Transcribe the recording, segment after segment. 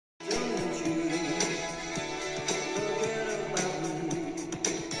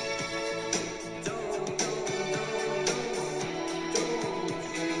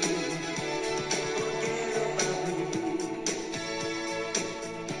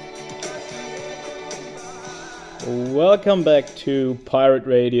Welcome back to Pirate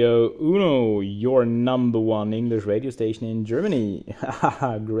Radio Uno, your number one English radio station in Germany.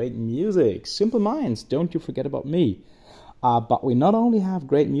 Great music, simple minds, don't you forget about me. But we not only have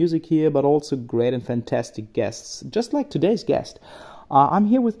great music here, but also great and fantastic guests, just like today's guest. I'm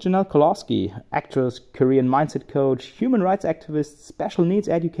here with Janelle Kolosky, actress, Korean mindset coach, human rights activist, special needs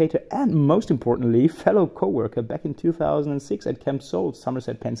educator, and most importantly, fellow co-worker back in 2006 at Camp Soul,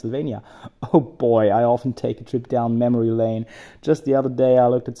 Somerset, Pennsylvania. Oh boy, I often take a trip down memory lane. Just the other day I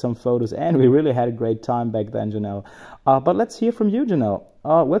looked at some photos and we really had a great time back then, Janelle. But let's hear from you, Janelle.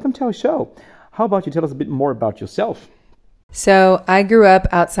 Welcome to our show. How about you tell us a bit more about yourself? So I grew up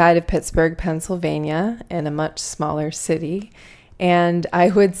outside of Pittsburgh, Pennsylvania, in a much smaller city. And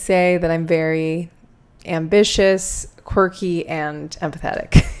I would say that I'm very ambitious, quirky, and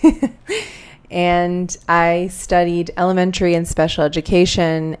empathetic. And I studied elementary and special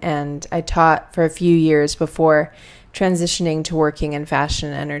education, and I taught for a few years before transitioning to working in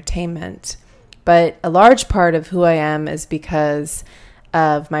fashion and entertainment. But a large part of who I am is because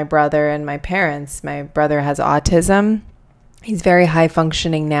of my brother and my parents. My brother has autism. He's very high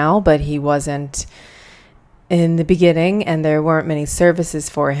functioning now, but he wasn't in the beginning, and there weren't many services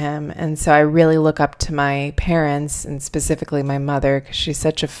for him. And so I really look up to my parents, and specifically my mother, because she's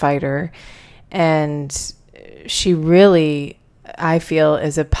such a fighter. And she really, I feel,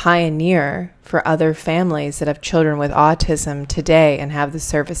 is a pioneer for other families that have children with autism today and have the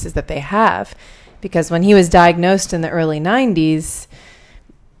services that they have. Because when he was diagnosed in the early 90s,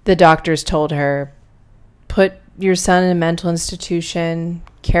 the doctors told her, put your son in a mental institution,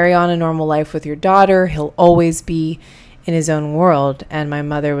 carry on a normal life with your daughter. He'll always be in his own world. And my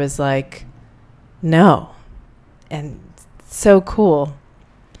mother was like, no. And so cool.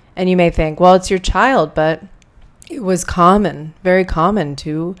 And you may think, well, it's your child, but it was common, very common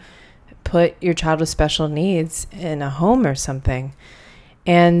to put your child with special needs in a home or something.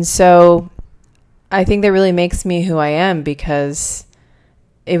 And so I think that really makes me who I am, because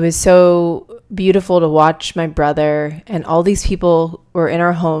it was so beautiful to watch my brother and all these people were in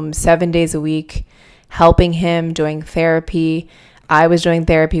our home 7 days a week, helping him, doing therapy. I was doing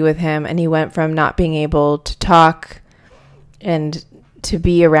therapy with him, and he went from not being able to talk and to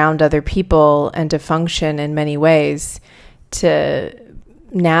be around other people and to function in many ways to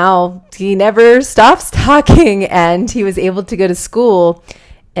now he never stops talking, and he was able to go to school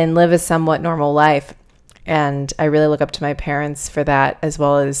and live a somewhat normal life. And I really look up to my parents for that, as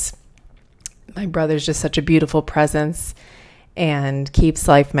well as my brother's just such a beautiful presence and keeps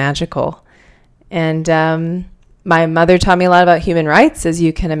life magical. And my mother taught me a lot about human rights, as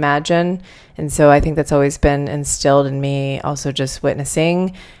you can imagine. And so I think that's always been instilled in me, also just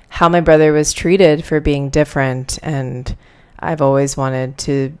witnessing how my brother was treated for being different. And I've always wanted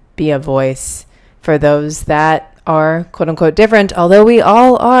to be a voice for those that are quote unquote different, although we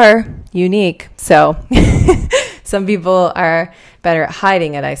all are unique. So some people are better at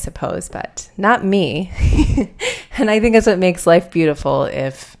hiding it, I suppose, but not me. And I think that's what makes life beautiful,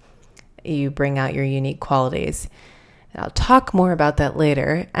 if you bring out your unique qualities. I'll talk more about that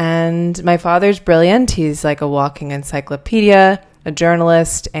later. And my father's brilliant. He's like a walking encyclopedia, a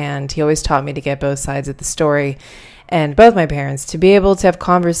journalist, and he always taught me to get both sides of the story. And both my parents, to be able to have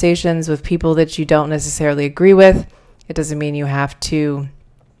conversations with people that you don't necessarily agree with. It doesn't mean you have to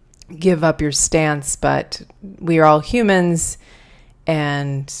give up your stance, but we are all humans,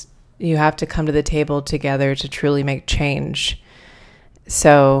 and you have to come to the table together to truly make change.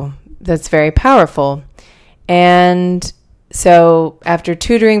 So that's very powerful. And so after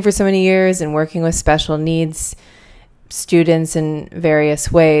tutoring for so many years and working with special needs students in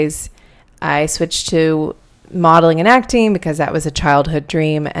various ways, I switched to modeling and acting because that was a childhood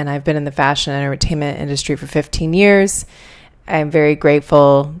dream, and I've been in the fashion and entertainment industry for 15 years. I'm very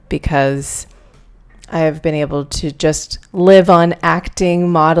grateful because I have been able to just live on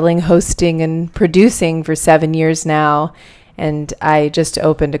acting, modeling, hosting, and producing for 7 years now. And I just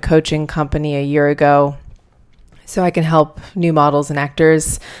opened a coaching company a year ago so I can help new models and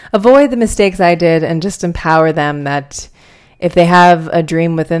actors avoid the mistakes I did and just empower them that if they have a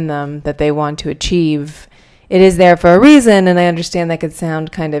dream within them that they want to achieve, it is there for a reason. And I understand that could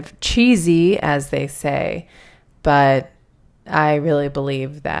sound kind of cheesy, as they say, but I really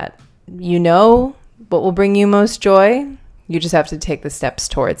believe that you know what will bring you most joy. You just have to take the steps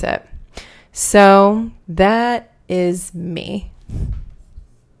towards it. So that is me.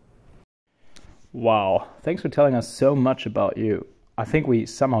 Wow, thanks for telling us so much about you. I think we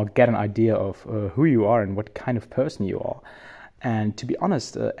somehow get an idea of who you are and what kind of person you are. And to be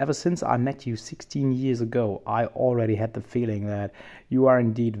honest, ever since I met you 16 years ago, I already had the feeling that you are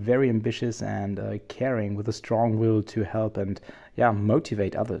indeed very ambitious and caring, with a strong will to help and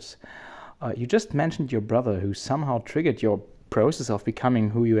motivate others. You just mentioned your brother, who somehow triggered your process of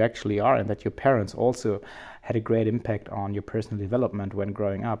becoming who you actually are, and that your parents also had a great impact on your personal development when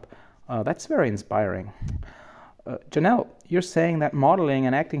growing up. That's very inspiring. Janelle, you're saying that modeling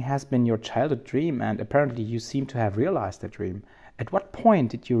and acting has been your childhood dream, and apparently you seem to have realized that dream. At what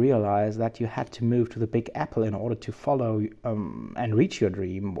point did you realize that you had to move to the Big Apple in order to follow and reach your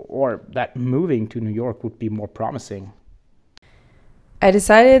dream, or that moving to New York would be more promising? I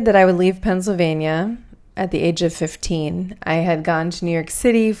decided that I would leave Pennsylvania at the age of 15. I had gone to New York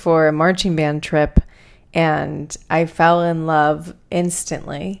City for a marching band trip, and I fell in love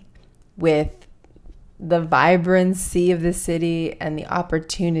instantly with the vibrancy of the city and the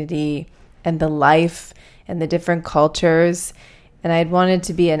opportunity and the life and the different cultures. And I'd wanted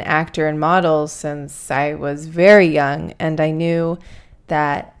to be an actor and model since I was very young, and I knew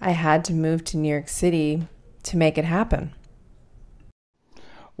that I had to move to New York City to make it happen.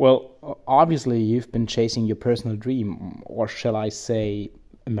 Well, obviously you've been chasing your personal dream, or shall I say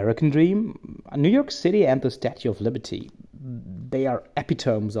American dream. New York City and the Statue of Liberty, they are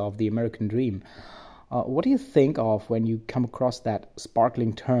epitomes of the American dream. What do you think of when you come across that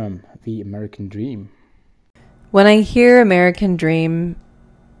sparkling term, the American dream? When I hear American dream,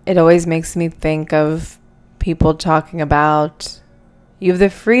 it always makes me think of people talking about you have the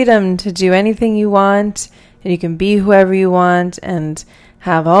freedom to do anything you want, and you can be whoever you want, and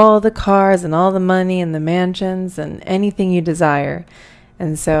have all the cars and all the money and the mansions and anything you desire.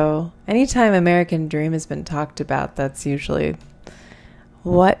 And so anytime American dream has been talked about, that's usually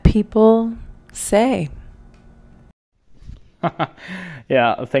what people say.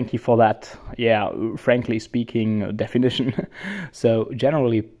 Yeah, thank you for that. Yeah, frankly speaking, definition. So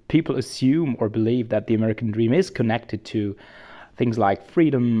generally, people assume or believe that the American dream is connected to things like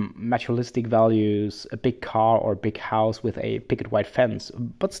freedom, materialistic values, a big car or big house with a picket white fence.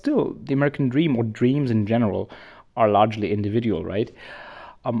 But still, the American dream, or dreams in general, are largely individual, right?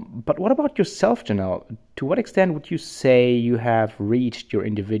 But what about yourself, Janelle? To what extent would you say you have reached your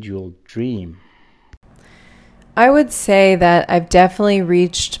individual dream? I would say that I've definitely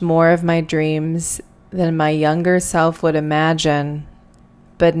reached more of my dreams than my younger self would imagine.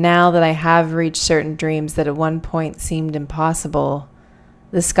 But now that I have reached certain dreams that at one point seemed impossible,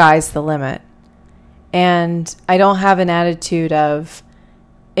 the sky's the limit. And I don't have an attitude of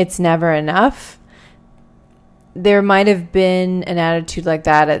it's never enough. There might have been an attitude like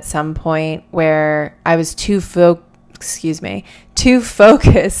that at some point where I was too focused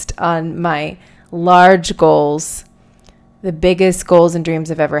on my large goals, the biggest goals and dreams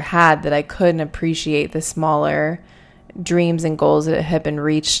I've ever had, that I couldn't appreciate the smaller dreams and goals that had been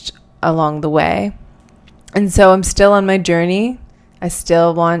reached along the way. And so I'm still on my journey. I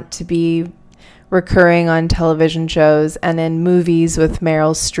still want to be recurring on television shows and in movies with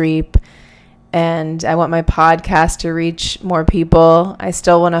Meryl Streep. And I want my podcast to reach more people. I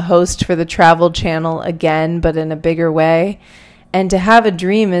still want to host for the Travel Channel again, but in a bigger way. And to have a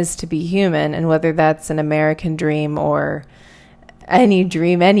dream is to be human, and whether that's an American dream or any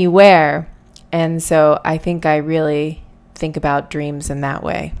dream anywhere. And so I think I really think about dreams in that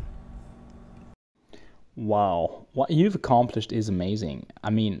way. Wow, what you've accomplished is amazing.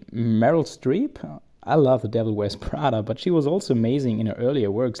 I mean, Meryl Streep, I love The Devil Wears Prada, but she was also amazing in her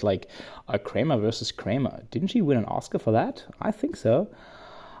earlier works like Kramer versus Kramer. Didn't she win an Oscar for that? I think so.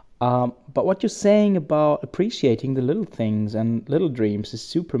 But what you're saying about appreciating the little things and little dreams is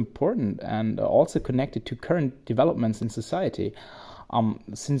super important, and also connected to current developments in society.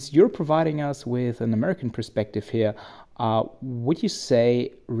 Since you're providing us with an American perspective here, would you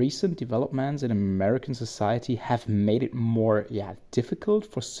say recent developments in American society have made it more difficult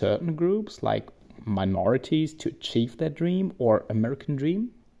for certain groups, like minorities, to achieve their dream or American dream?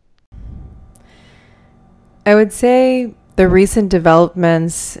 I would say the recent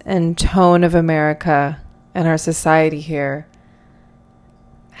developments and tone of America and our society here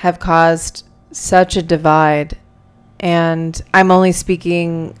have caused such a divide. And I'm only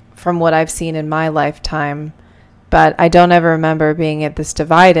speaking from what I've seen in my lifetime, but I don't ever remember being at this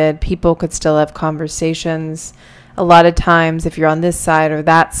divided. People could still have conversations. A lot of times, if you're on this side or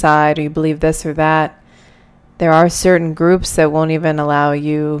that side, or you believe this or that, there are certain groups that won't even allow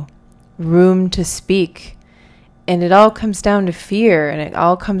you room to speak. And it all comes down to fear, and it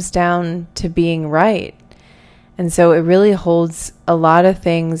all comes down to being right. And so it really holds a lot of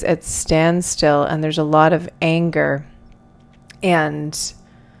things at standstill, and there's a lot of anger and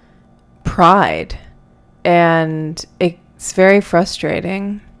pride. And it It's very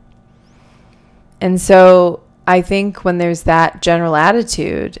frustrating. And so I think when there's that general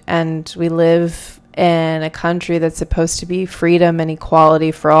attitude, and we live in a country that's supposed to be freedom and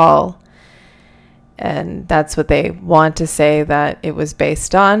equality for all, and that's what they want to say that it was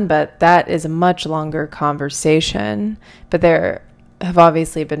based on, but that is a much longer conversation. But there have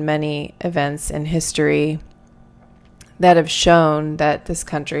obviously been many events in history that have shown that this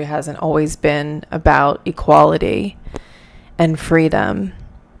country hasn't always been about equality and freedom.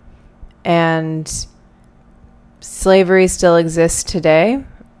 And slavery still exists today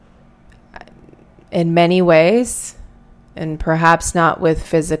in many ways, and perhaps not with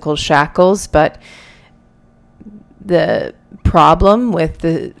physical shackles, but the problem with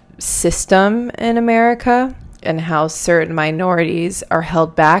the system in America and how certain minorities are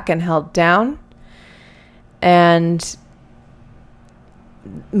held back and held down. And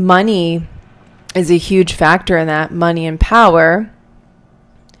money is a huge factor in that, money and power.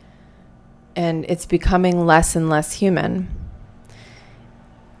 And it's becoming less and less human.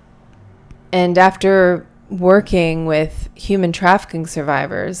 And after working with human trafficking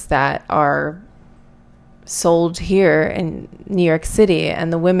survivors that are sold here in New York City,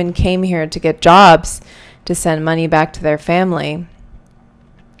 and the women came here to get jobs to send money back to their family,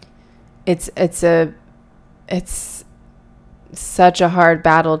 it's such a hard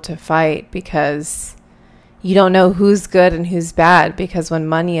battle to fight, because you don't know who's good and who's bad, because when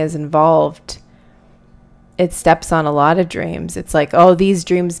money is involved, it steps on a lot of dreams. It's like, oh, these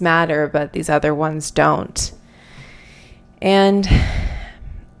dreams matter, but these other ones don't. And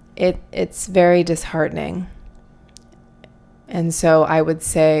it's very disheartening. And so I would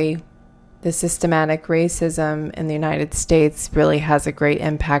say the systematic racism in the United States really has a great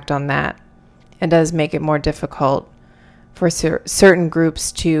impact on that. It does make it more difficult for certain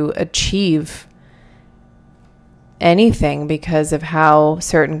groups to achieve anything because of how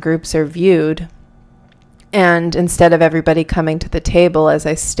certain groups are viewed. And instead of everybody coming to the table, as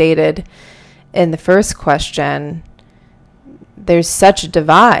I stated in the first question, there's such a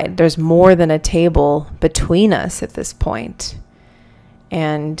divide. There's more than a table between us at this point.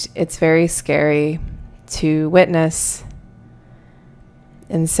 And it's very scary to witness.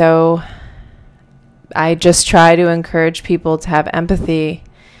 And so I just try to encourage people to have empathy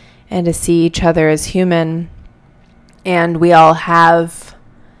and to see each other as human. And we all have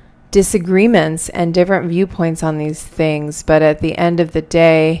disagreements and different viewpoints on these things, but at the end of the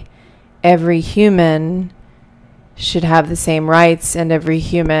day, every human should have the same rights, and every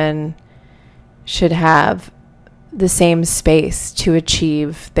human should have the same space to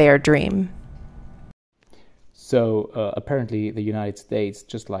achieve their dream. So apparently the United States,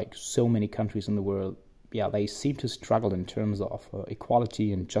 just like so many countries in the world, they seem to struggle in terms of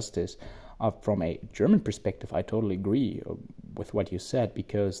equality and justice. From a German perspective, I totally agree with what you said,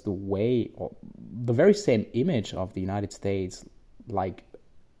 because the very same image of the United States, like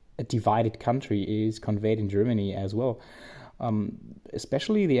a divided country, is conveyed in Germany as well.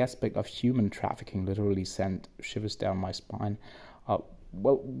 Especially the aspect of human trafficking literally sent shivers down my spine.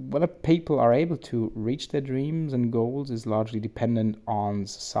 Whether people are able to reach their dreams and goals is largely dependent on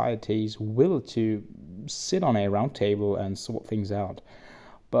society's will to sit on a round table and sort things out.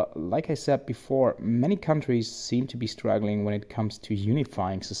 But like I said before, many countries seem to be struggling when it comes to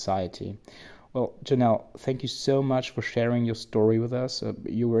unifying society. Well, Janelle, thank you so much for sharing your story with us.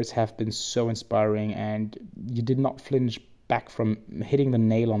 Your words have been so inspiring, and you did not flinch back from hitting the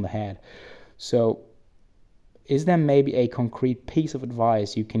nail on the head. So, is there maybe a concrete piece of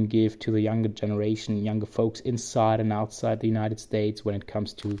advice you can give to the younger generation, younger folks inside and outside the United States when it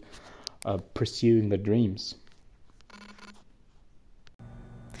comes to pursuing their dreams?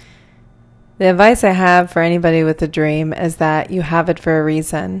 The advice I have for anybody with a dream is that you have it for a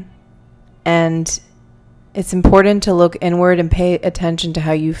reason. And it's important to look inward and pay attention to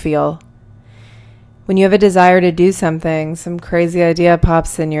how you feel. When you have a desire to do something, some crazy idea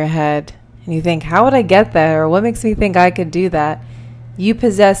pops in your head, and you think, how would I get there? Or what makes me think I could do that? You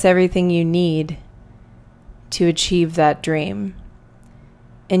possess everything you need to achieve that dream.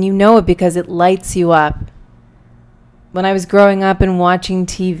 And you know it because it lights you up. When I was growing up and watching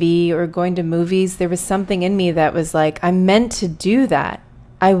TV or going to movies, there was something in me that was like, I'm meant to do that.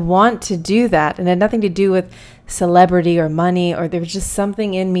 I want to do that. And it had nothing to do with celebrity or money, or there was just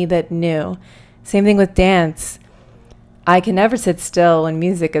something in me that knew. Same thing with dance. I can never sit still when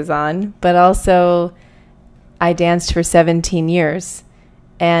music is on, but also I danced for 17 years.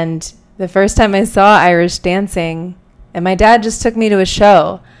 And the first time I saw Irish dancing, and my dad just took me to a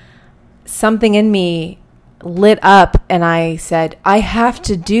show, something in me lit up, and I said, I have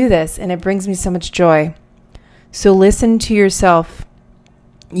to do this, and it brings me so much joy. So listen to yourself.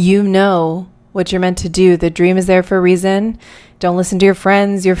 You know what you're meant to do. The dream is there for a reason. Don't listen to your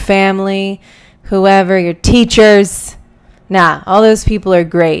friends, your family, whoever, your teachers. Nah, all those people are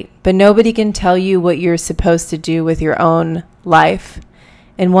great, but nobody can tell you what you're supposed to do with your own life.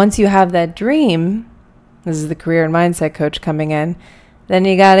 And once you have that dream, this is the career and mindset coach coming in, then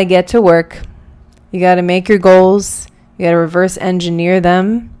you got to get to work. You got to make your goals. You got to reverse engineer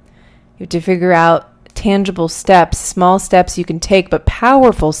them. You have to figure out tangible steps, small steps you can take, but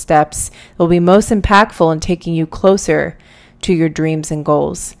powerful steps that will be most impactful in taking you closer to your dreams and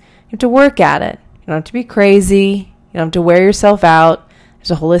goals. You have to work at it. You don't have to be crazy. You don't have to wear yourself out.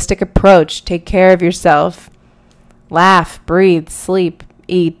 There's a holistic approach. Take care of yourself. Laugh, breathe, sleep,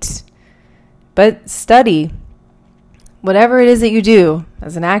 eat. But study. Whatever it is that you do.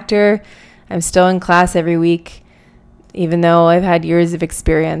 As an actor, I'm still in class every week, even though I've had years of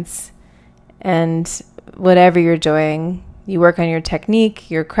experience. And whatever you're doing, you work on your technique,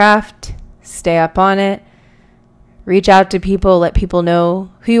 your craft, stay up on it, reach out to people, let people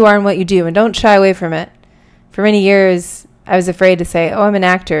know who you are and what you do, and don't shy away from it. For many years, I was afraid to say, oh, I'm an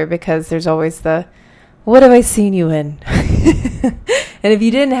actor, because there's always the, what have I seen you in? And if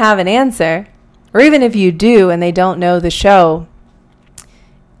you didn't have an answer, or even if you do and they don't know the show,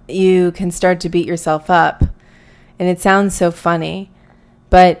 you can start to beat yourself up. And it sounds so funny,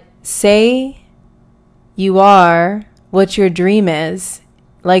 but say you are what your dream is,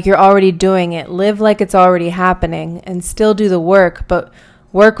 like you're already doing it. Live like it's already happening and still do the work, but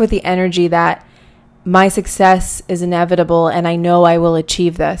work with the energy that my success is inevitable and I know I will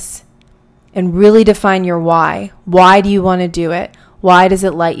achieve this. And really define your why. Why do you want to do it? Why does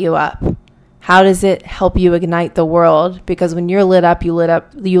it light you up? How does it help you ignite the world? Because when you're lit up, you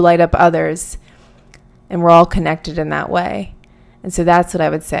light up others. And we're all connected in that way. And so that's what I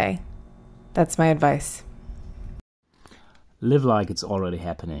would say. That's my advice. Live like it's already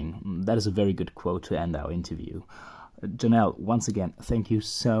happening. That is a very good quote to end our interview. Janelle, once again, thank you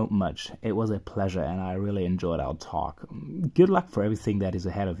so much. It was a pleasure and I really enjoyed our talk. Good luck for everything that is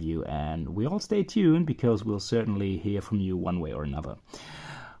ahead of you, and we all stay tuned because we'll certainly hear from you one way or another.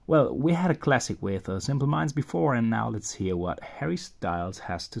 Well, we had a classic with Simple Minds before, and now let's hear what Harry Styles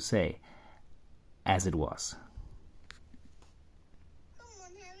has to say. As It Was.